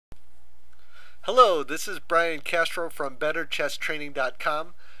Hello, this is Brian Castro from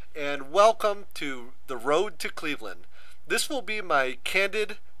BetterChessTraining.com, and welcome to the Road to Cleveland. This will be my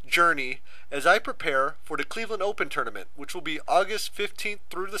candid journey as I prepare for the Cleveland Open Tournament, which will be August 15th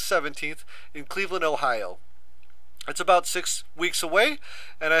through the 17th in Cleveland, Ohio. It's about 6 weeks away,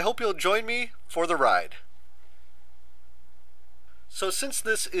 and I hope you'll join me for the ride. So since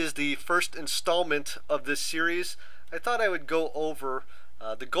this is the first installment of this series, I thought I would go over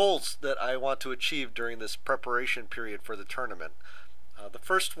the goals that I want to achieve during this preparation period for the tournament. The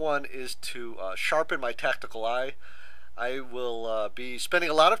first one is to sharpen my tactical eye. I will be spending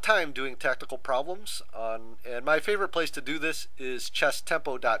a lot of time doing tactical problems and my favorite place to do this is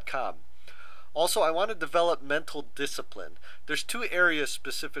chesstempo.com. Also, I want to develop mental discipline. There's two areas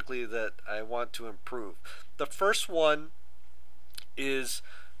specifically that I want to improve. The first one is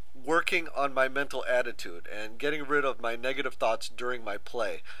working on my mental attitude and getting rid of my negative thoughts during my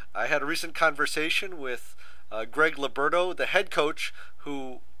play. I had a recent conversation with Greg Liberto, the head coach,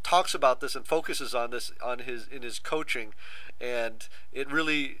 who talks about this and focuses on this in his coaching, and it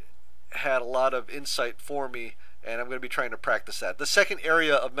really had a lot of insight for me, and I'm going to be trying to practice that. The second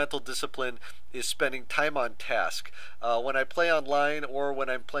area of mental discipline is spending time on task. When I play online or when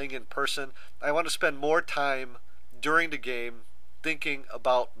I'm playing in person, I want to spend more time during the game thinking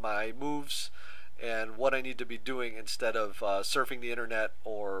about my moves and what I need to be doing instead of surfing the internet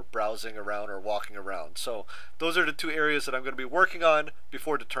or browsing around or walking around. So those are the two areas that I'm going to be working on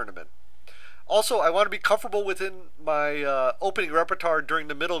before the tournament. Also, I want to be comfortable within my opening repertoire during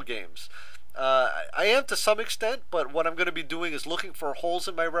the middle games. I am to some extent, but what I'm going to be doing is looking for holes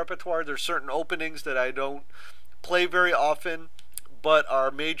in my repertoire. There's certain openings that I don't play very often, but are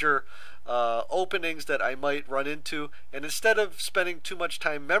major openings that I might run into, and instead of spending too much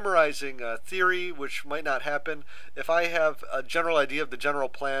time memorizing theory, which might not happen, if I have a general idea of the general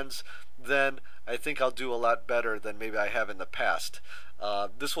plans, then I think I'll do a lot better than maybe I have in the past.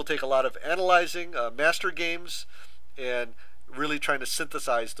 This will take a lot of analyzing master games and really trying to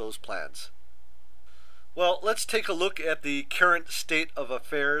synthesize those plans. Well, let's take a look at the current state of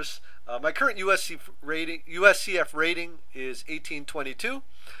affairs. My current USCF rating is 1822.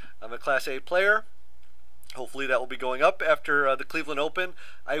 I'm a Class A player. Hopefully that will be going up after the Cleveland Open.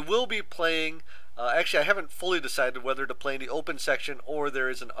 I will be playing, actually I haven't fully decided whether to play in the Open section or there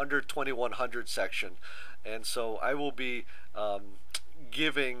is an under 2100 section. And so I will be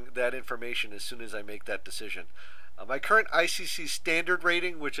giving that information as soon as I make that decision. My current ICC standard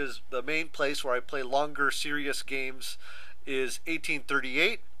rating, which is the main place where I play longer serious games, is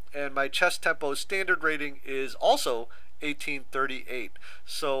 1838. And my chess tempo standard rating is also 1838.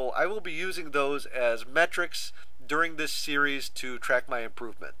 So I will be using those as metrics during this series to track my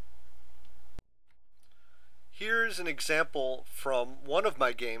improvement. Here's an example from one of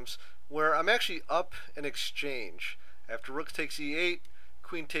my games where I'm actually up an exchange. After rook takes e8,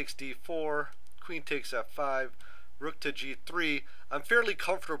 queen takes d4, queen takes f5, rook to g3, I'm fairly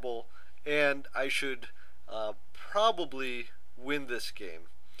comfortable and I should probably win this game.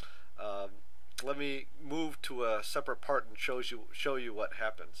 Let me move to a separate part and show you what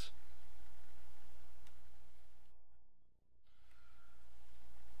happens.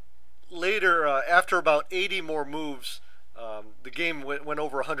 Later, after about 80 more moves, the game went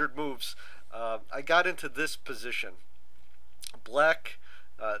over 100 moves, I got into this position. Black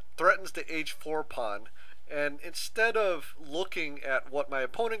threatens the h4 pawn, and instead of looking at what my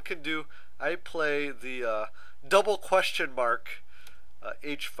opponent can do, I play the double question mark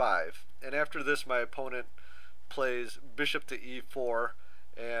h5. And after this, my opponent plays bishop to e4,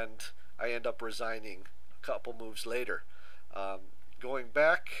 and I end up resigning a couple moves later. Going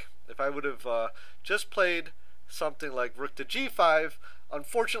back, if I would have just played something like rook to g5,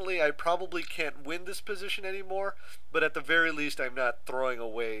 unfortunately I probably can't win this position anymore, but at the very least I'm not throwing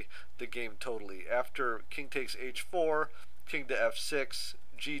away the game totally. After king takes h4, king to f6,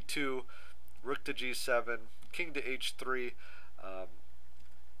 g2, rook to g7, king to h3,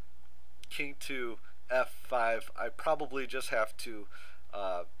 king to f5, I probably just have to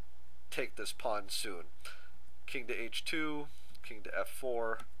take this pawn soon. King to h2, king to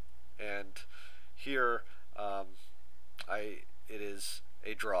f4, and here it is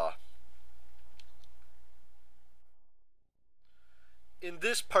a draw. In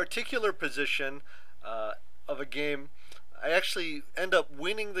this particular position of a game, I actually end up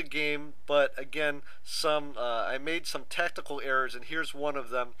winning the game, but again, I made some tactical errors, and here's one of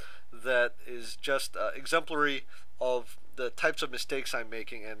them that is just exemplary of the types of mistakes I'm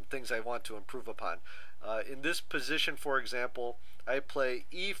making and things I want to improve upon. In this position, for example, I play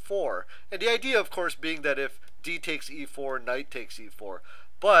e4, and the idea, of course, being that if d takes e4, knight takes e4,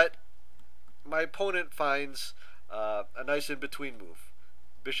 but my opponent finds a nice in-between move.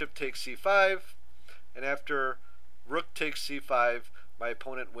 Bishop takes c5, and after rook takes c5, my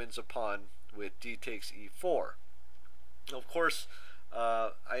opponent wins a pawn with d takes e4. Of course,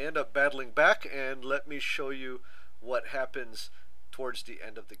 I end up battling back, and let me show you what happens towards the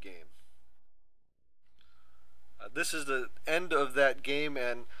end of the game. This is the end of that game,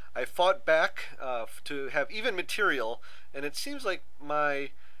 and I fought back to have even material, and it seems like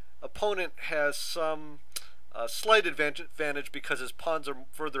my opponent has some slight advantage because his pawns are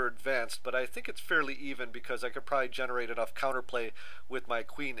further advanced, but I think it's fairly even because I could probably generate enough counterplay with my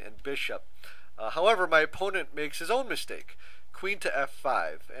queen and bishop. However, my opponent makes his own mistake. Queen to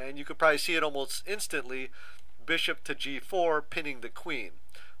f5, and you could probably see it almost instantly. Bishop to g4, pinning the queen.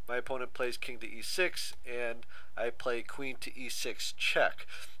 My opponent plays king to e6, and I play queen to e6 check.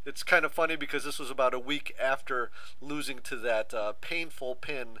 It's kind of funny because this was about a week after losing to that painful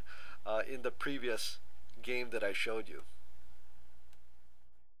pin in the previous game that I showed you.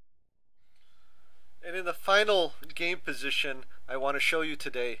 And in the final game position I want to show you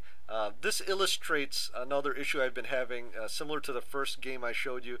today, this illustrates another issue I've been having, similar to the first game I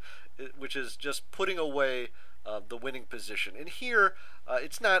showed you, which is just putting away the winning position. And here,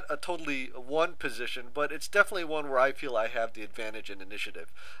 it's not a totally one position, but it's definitely one where I feel I have the advantage in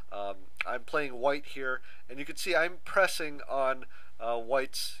initiative. I'm playing white here, and you can see I'm pressing on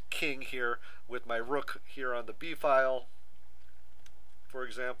white's king here with my rook here on the b file, for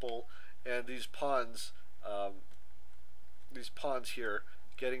example, and these pawns here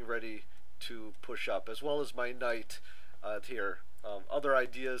getting ready to push up, as well as my knight here. Other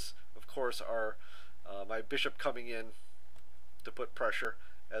ideas, of course, are my bishop coming in to put pressure,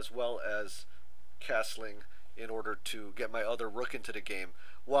 as well as castling in order to get my other rook into the game,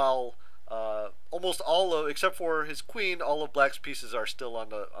 while almost all of, except for his queen, all of black's pieces are still on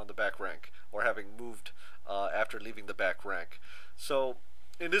the back rank, or having moved after leaving the back rank. So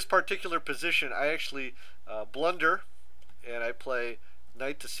in this particular position, I actually blunder, and I play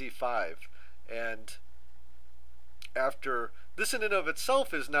knight to c5. And after this, in and of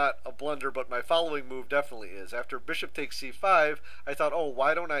itself is not a blunder, but my following move definitely is. After bishop takes c5, I thought, oh,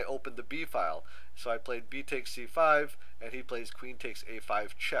 why don't I open the b file? So I played b takes c5, and he plays queen takes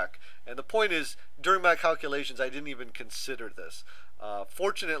a5 check. And the point is, during my calculations, I didn't even consider this.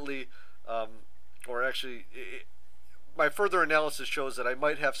 Fortunately, or actually, my further analysis shows that I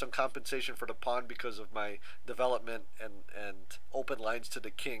might have some compensation for the pawn because of my development and open lines to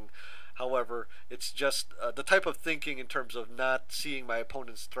the king. However, it's just the type of thinking in terms of not seeing my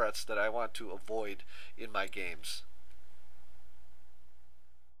opponent's threats that I want to avoid in my games.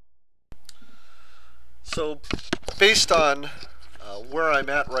 So, based on where I'm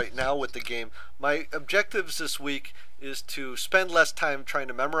at right now with the game, my objectives this week is to spend less time trying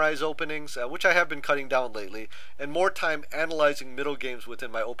to memorize openings, which I have been cutting down lately, and more time analyzing middle games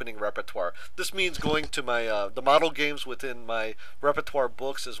within my opening repertoire. This means going to my the model games within my repertoire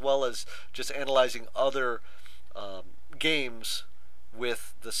books, as well as just analyzing other games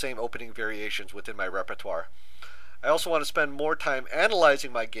with the same opening variations within my repertoire. I also want to spend more time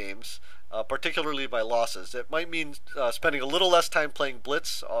analyzing my games, particularly my losses. It might mean spending a little less time playing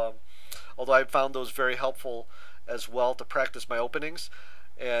blitz, although I've found those very helpful as well to practice my openings,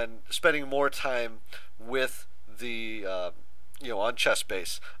 and spending more time with the on chess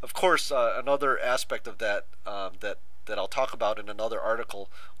base. Of course, another aspect of that that I'll talk about in another article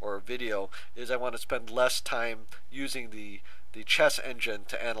or video is I want to spend less time using the chess engine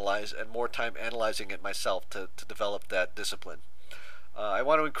to analyze, and more time analyzing it myself to develop that discipline. I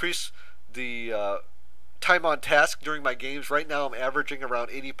want to increase the time on task during my games. Right now I'm averaging around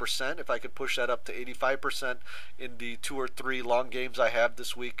 80%. If I could push that up to 85% in the 2 or 3 long games I have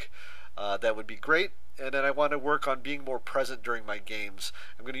this week, that would be great. And then I want to work on being more present during my games.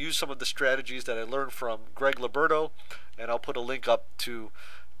 I'm going to use some of the strategies that I learned from Greg Liberto, and I'll put a link up to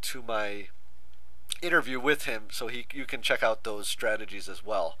my interview with him so you can check out those strategies as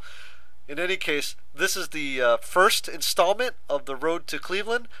well. In any case, this is the first installment of the Road to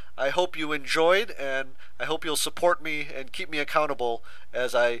Cleveland. I hope you enjoyed, and I hope you'll support me and keep me accountable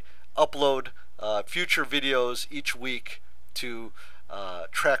as I upload future videos each week to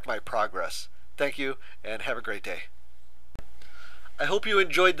track my progress. Thank you, and have a great day. I hope you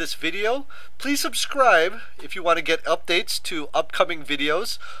enjoyed this video. Please subscribe if you want to get updates to upcoming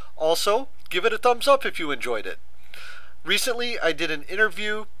videos. Also, give it a thumbs up if you enjoyed it. Recently, I did an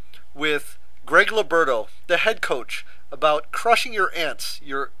interview with Greg Liberto, the head coach, about crushing your ants,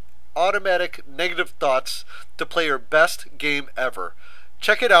 your automatic negative thoughts, to play your best game ever.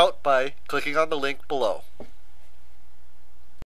 Check it out by clicking on the link below.